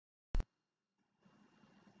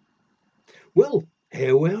Well,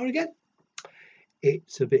 here we are again.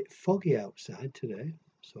 It's a bit foggy outside today,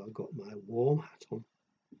 so I've got my warm hat on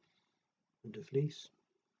and a fleece.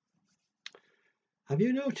 Have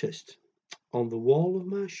you noticed on the wall of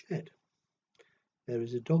my shed there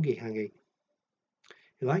is a doggy hanging?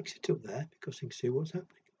 He likes it up there because he can see what's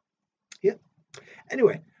happening. Yep.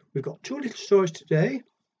 Anyway, we've got two little stories today.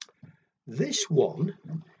 This one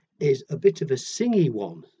is a bit of a singy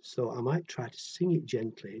one, so I might try to sing it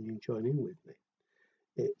gently and you join in with me.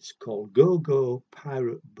 It's called Go Go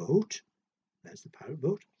Pirate Boat. There's the pirate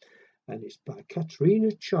boat. And it's by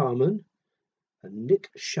Katrina, Charman and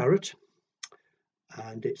Nick Sharratt.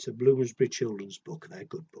 And it's a Bloomsbury children's book. They're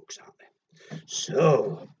good books, aren't they?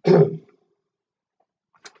 So, oh,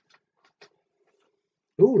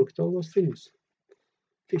 look at all those things.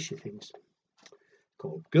 Fishy things.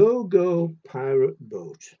 Called Go Go Pirate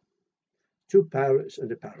Boat. Two pirates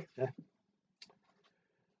and a parrot there.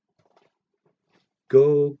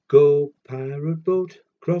 Go, go, pirate boat,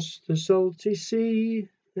 cross the salty sea.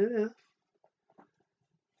 Yeah.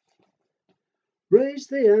 Raise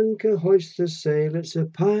the anchor, hoist the sail, it's a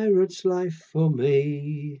pirate's life for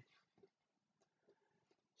me.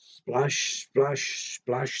 Splash, splash,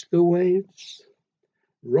 splash the waves,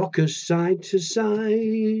 rock us side to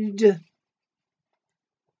side.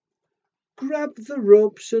 Grab the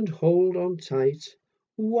ropes and hold on tight,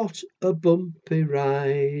 what a bumpy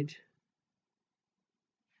ride.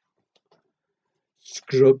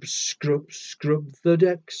 Scrub, scrub, scrub the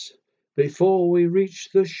decks before we reach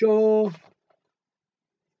the shore.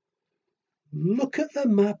 Look at the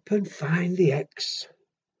map and find the X.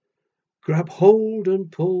 Grab hold and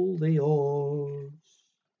pull the oars.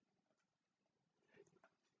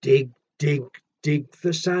 Dig, dig, dig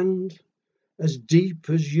the sand as deep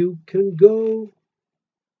as you can go.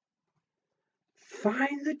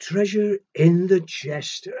 Find the treasure in the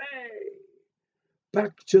chest. Hey!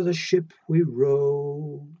 Back to the ship we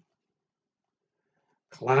row.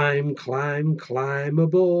 Climb, climb, climb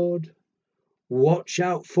aboard. Watch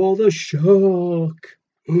out for the shark.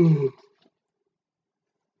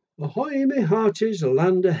 Ahoy, me hearties,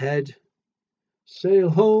 land ahead. Sail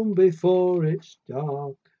home before it's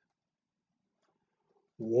dark.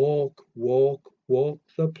 Walk, walk, walk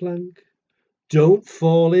the plank. Don't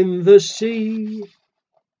fall in the sea.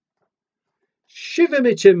 Shiver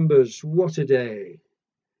me timbers, what a day.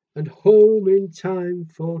 And home in time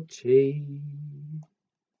for tea.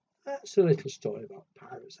 That's a little story about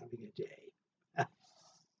pirates having a day.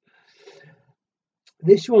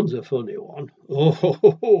 This one's a funny one.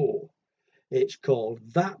 Oh, it's called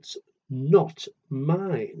That's Not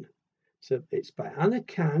Mine. So it's by Anna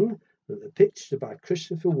Kang, and the pictures are by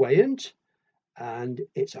Christopher Weyant, and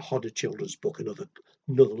it's a Hodder children's book, another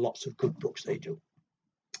lots of good books they do.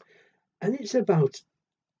 And it's about,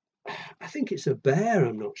 I think it's a bear,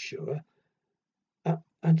 I'm not sure,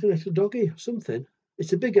 and a little doggy or something.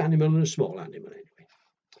 It's a big animal and a small animal anyway.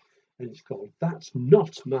 And it's called That's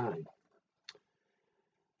Not Mine.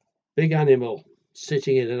 Big animal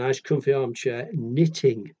sitting in a nice comfy armchair,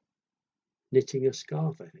 knitting a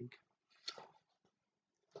scarf, I think.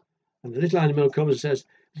 And the little animal comes and says,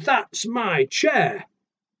 "That's my chair."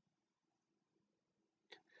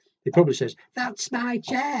 He probably says, "That's my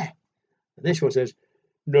chair." And this one says,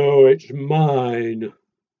 "No, it's mine."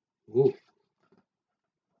 Ooh.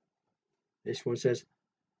 This one says,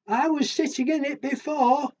 "I was sitting in it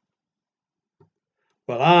before."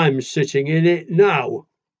 "Well, I'm sitting in it now."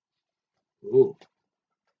 Ooh.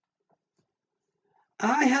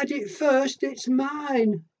 "I had it first, it's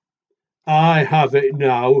mine." "I have it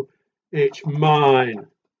now, it's mine."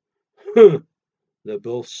 They're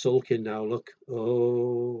both sulking now, look.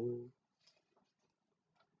 Oh.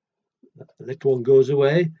 The little one goes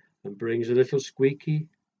away and brings a little squeaky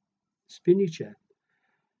spinny chair.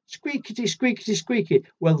 "Squeakity, squeakity, squeaky.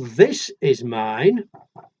 Well, this is mine."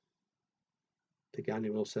 The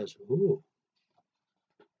animal says, "Oh,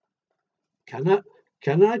 can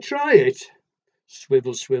I try it?"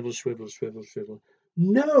 Swivel, swivel, swivel, swivel, swivel.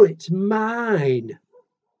 "No, it's mine."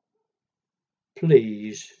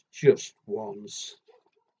 "Please, just once."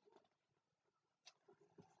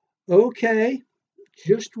 "Okay,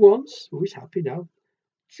 just once." Oh, he's happy now.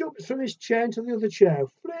 Jumps from his chair into the other chair.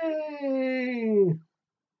 Fling!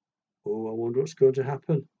 Oh, I wonder what's going to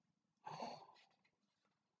happen.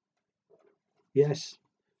 Yes.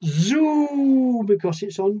 Zoom! Because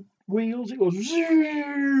it's on wheels, it goes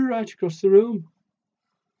zoom right across the room.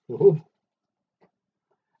 Oh.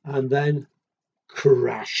 And then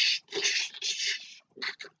crash.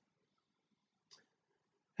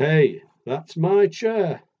 "Hey, that's my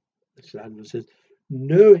chair." The animal says,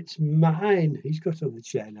 "No, it's mine." He's got on the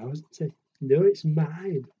chair now, hasn't he? No, it's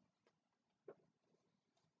mine.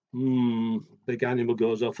 Big animal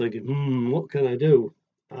goes off thinking, what can I do?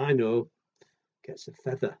 I know. Gets a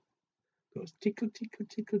feather. Goes tickle, tickle,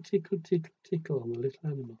 tickle, tickle, tickle, tickle on the little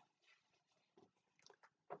animal.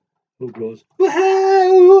 Who goes,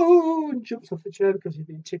 whoa, and jumps off the chair because he's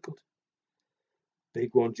been tickled. Big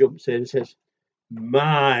one jumps in and says,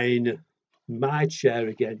 mine. My chair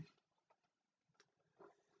again.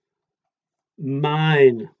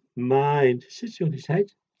 Mine. Sits on his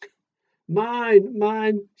head.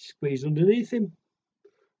 Mine. Squeeze underneath him.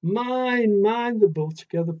 Mine. They're both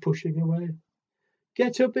together pushing away.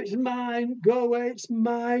 Get up, it's mine. Go away, it's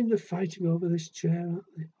mine. They're fighting over this chair, aren't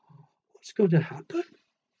they? What's going to happen?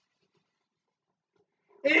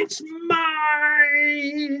 It's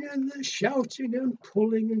mine! And they're shouting and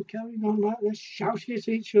pulling and carrying on like they're shouting at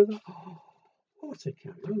each other. Oh, what a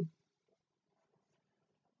carry on.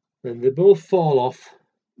 Then they both fall off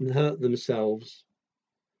and hurt themselves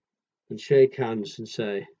and shake hands and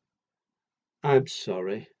say, I'm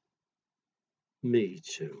sorry. Me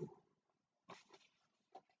too.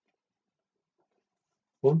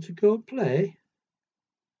 Want to go play?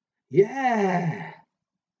 Yeah!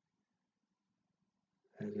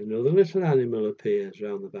 And another little animal appears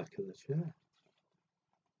round the back of the chair.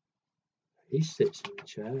 He sits in the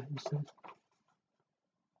chair and says,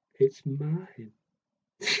 it's mine.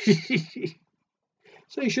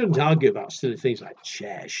 So you shouldn't argue about silly things like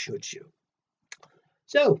chairs, should you?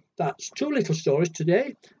 So that's 2 little stories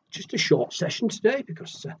today. Just a short session today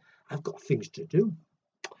because I've got things to do.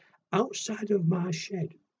 Outside of my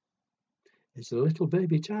shed is a little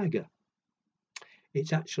baby tiger.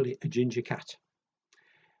 It's actually a ginger cat.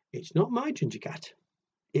 It's not my ginger cat.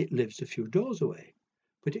 It lives a few doors away,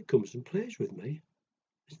 but it comes and plays with me.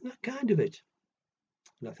 Isn't that kind of it?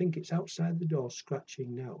 And I think it's outside the door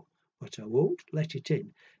scratching now, but I won't let it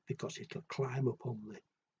in because it'll climb up on the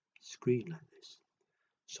screen like this.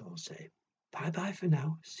 So I'll say bye-bye for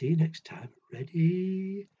now. See you next time.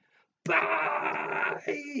 Ready?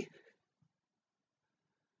 Bye!